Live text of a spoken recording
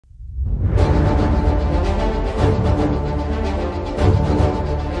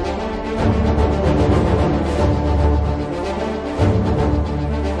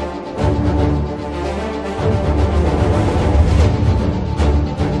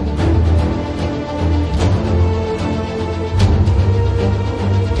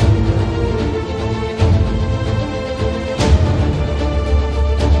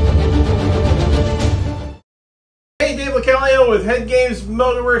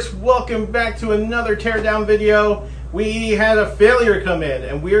Motorworks, welcome back to another teardown video. We had a failure come in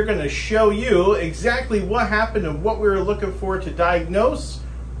and we are going to show you exactly what happened and what we were looking for to diagnose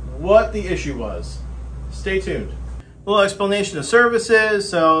what the issue was. Stay tuned. A little explanation of services.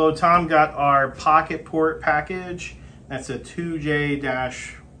 So Tom got our pocket port package. That's a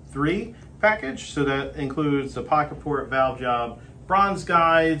 2J-3 package. So that includes the pocket port, valve job, bronze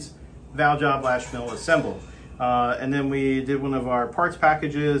guides, valve job, lash mill assemble. And then we did one of our parts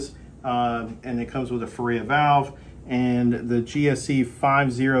packages, and it comes with a Faria valve and the GSC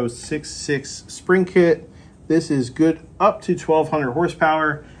 5066 spring kit. This is good up to 1200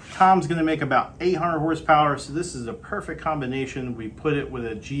 horsepower. Tom's going to make about 800 horsepower, so this is a perfect combination. We put it with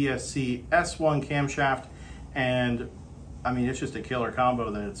a GSC S1 camshaft, and I mean, it's just a killer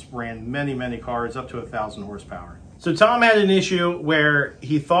combo that's ran many cars up to 1000 horsepower. So Tom had an issue where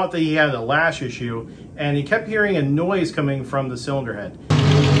he thought that he had a lash issue, and he kept hearing a noise coming from the cylinder head.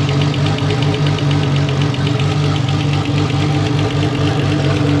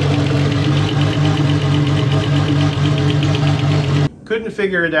 Couldn't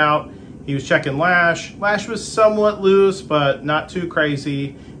figure it out. He was checking lash. Lash was somewhat loose, but not too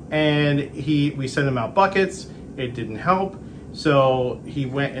crazy. And we sent him out buckets. It didn't help. So he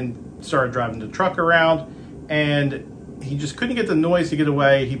went and started driving the truck around, and he just couldn't get the noise to get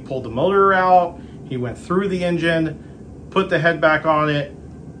away. He pulled the motor out. He went through the engine, put the head back on it,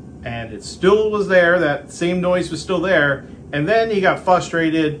 and it still was there. That same noise was still there. And then he got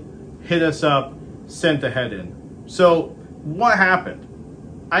frustrated, hit us up, sent the head in. So what happened?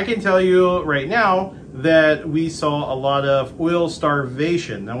 I can tell you right now that we saw a lot of oil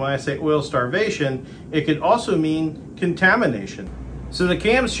starvation. Now, when I say oil starvation, it could also mean contamination. So the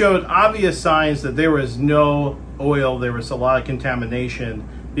cams showed obvious signs that there was no oil. There was a lot of contamination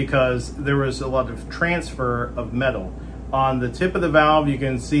because there was a lot of transfer of metal. On the tip of the valve, you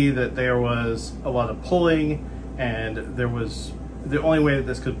can see that there was a lot of pulling, and there was, the only way that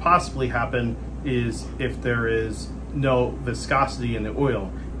this could possibly happen is if there is no viscosity in the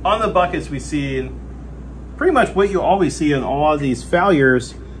oil. On the buckets, we see pretty much what you always see in all of these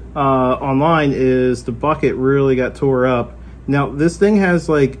failures online is the bucket really got tore up. Now, this thing has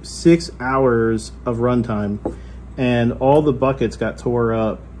like 6 hours of runtime, and all the buckets got tore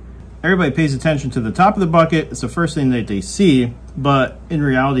up. Everybody pays attention to the top of the bucket. It's the first thing that they see, but in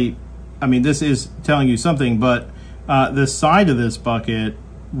reality, I mean, this is telling you something, but the side of this bucket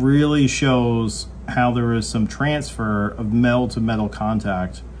really shows how there is some transfer of metal to metal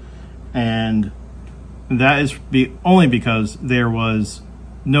contact, and that is only because there was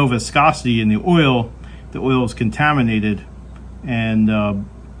no viscosity in the oil. The oil is contaminated, and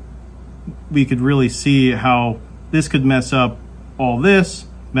we could really see how this could mess up all this,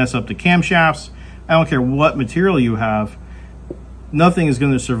 mess up the camshafts. I don't care what material you have, nothing is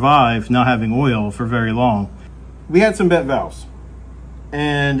going to survive not having oil for very long. We had some bent valves,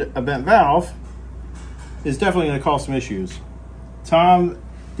 and a bent valve is definitely going to cause some issues. Tom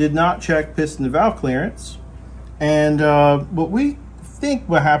did not check piston to valve clearance, and what we think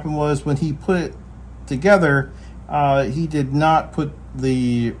what happened was when he put it together, he did not put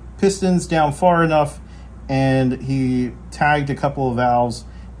the pistons down far enough, and he tagged a couple of valves,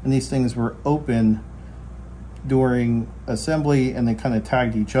 and these things were open during assembly, and they kind of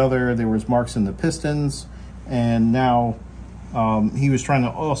tagged each other. There was marks in the pistons, and now he was trying to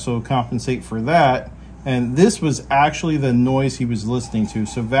also compensate for that. And this was actually the noise he was listening to.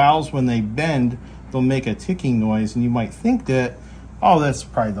 So valves, when they bend, they'll make a ticking noise, and you might think that, oh, that's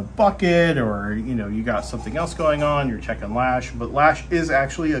probably the bucket, or you know, you got something else going on, you're checking lash. But lash is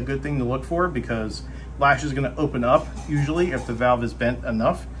actually a good thing to look for, because lash is going to open up usually if the valve is bent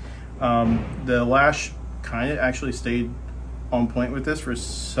enough. The lash kind of actually stayed on point with this for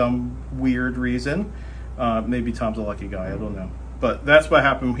some weird reason. Maybe Tom's a lucky guy, I don't know. But that's what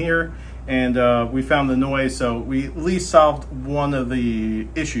happened here, and we found the noise, so we at least solved one of the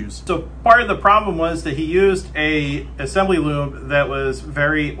issues. So part of the problem was that he used a assembly lube that was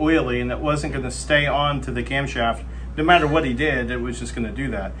very oily, and it wasn't going to stay on to the camshaft. No matter what he did, it was just going to do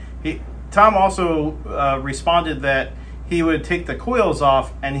that. Tom also responded that he would take the coils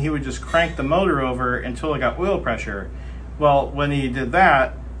off and he would just crank the motor over until it got oil pressure. Well, when he did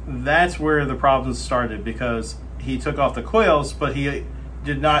that, that's where the problems started, because he took off the coils, but he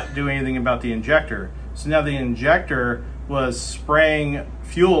did not do anything about the injector. So now the injector was spraying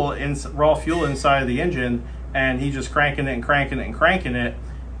fuel, raw fuel inside of the engine, and he just cranking it and cranking it and cranking it.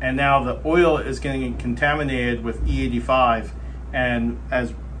 And now the oil is getting contaminated with E85. And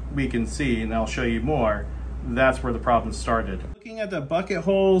as we can see, and I'll show you more, that's where the problem started. Looking at the bucket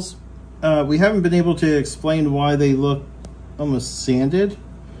holes, we haven't been able to explain why they look almost sanded.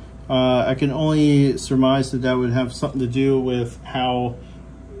 I can only surmise that that would have something to do with how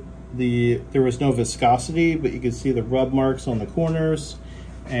there was no viscosity, but you can see the rub marks on the corners.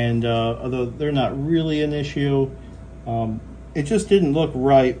 And although they're not really an issue, it just didn't look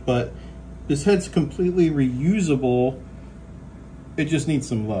right. But this head's completely reusable. It just needs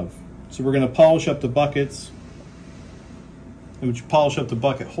some love. So we're going to polish up the buckets, and polish up the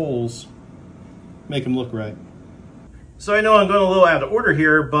bucket holes, make them look right. So I know I'm going a little out of order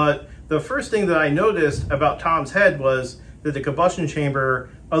here, but the first thing that I noticed about Tom's head was that the combustion chamber,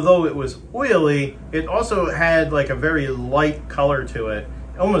 although it was oily, it also had like a very light color to it,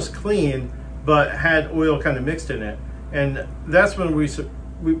 almost clean, but had oil kind of mixed in it. And that's when we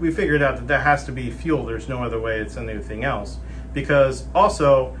figured out that that has to be fuel. There's no other way it's anything else. Because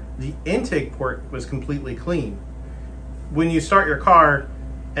also the intake port was completely clean. When you start your car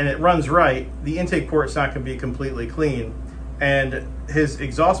and it runs right, the intake port's not going to be completely clean. And his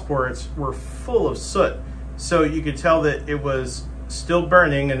exhaust ports were full of soot. So you could tell that it was still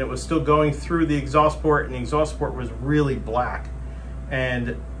burning and it was still going through the exhaust port, and the exhaust port was really black.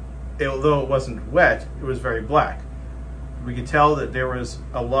 And although it wasn't wet, it was very black. We could tell that there was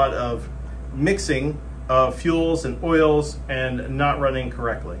a lot of mixing of fuels and oils and not running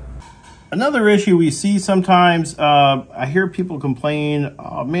correctly. Another issue we see sometimes, I hear people complain,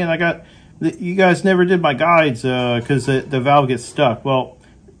 oh man, you guys never did my guides because the valve gets stuck. Well,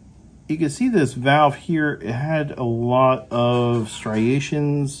 you can see this valve here, it had a lot of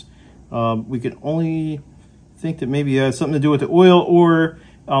striations. We can only think that maybe it has something to do with the oil, or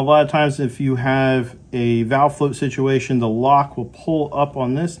a lot of times if you have a valve float situation, the lock will pull up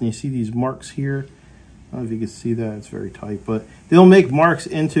on this, and you see these marks here. I don't know if you can see that, it's very tight, but they'll make marks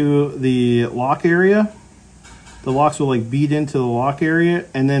into the lock area. The locks will like beat into the lock area,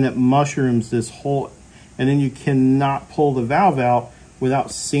 and then it mushrooms this whole, and then you cannot pull the valve out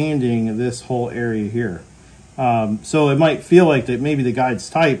without sanding this whole area here. So it might feel like that maybe the guide's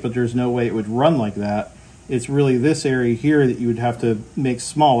tight, but there's no way it would run like that. It's really this area here that you would have to make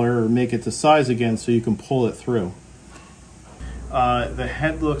smaller or make it to size again so you can pull it through. The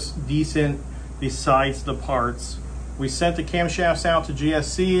head looks decent besides the parts. We sent the camshafts out to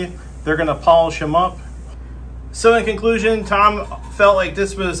GSC. They're gonna polish them up. So in conclusion, Tom felt like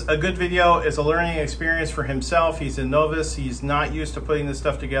this was a good video. It's a learning experience for himself. He's a novice. He's not used to putting this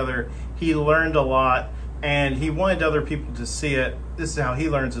stuff together. He learned a lot, and he wanted other people to see it. This is how he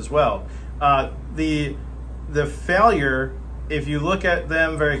learns as well. The failure, if you look at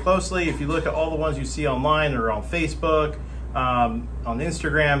them very closely, if you look at all the ones you see online or on Facebook, on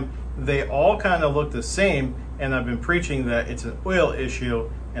Instagram, they all kind of look the same, and I've been preaching that it's an oil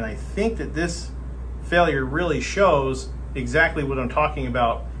issue, and I think that this failure really shows exactly what I'm talking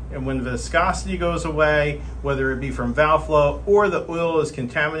about. And when the viscosity goes away, whether it be from valve flow or the oil is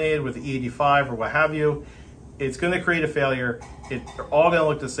contaminated with E85 or what have you, it's going to create a failure. They're all going to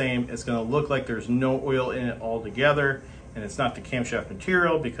look the same. It's going to look like there's no oil in it altogether, and it's not the camshaft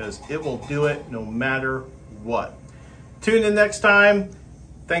material, because it will do it no matter what. Tune in next time.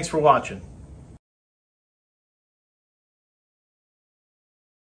 Thanks for watching.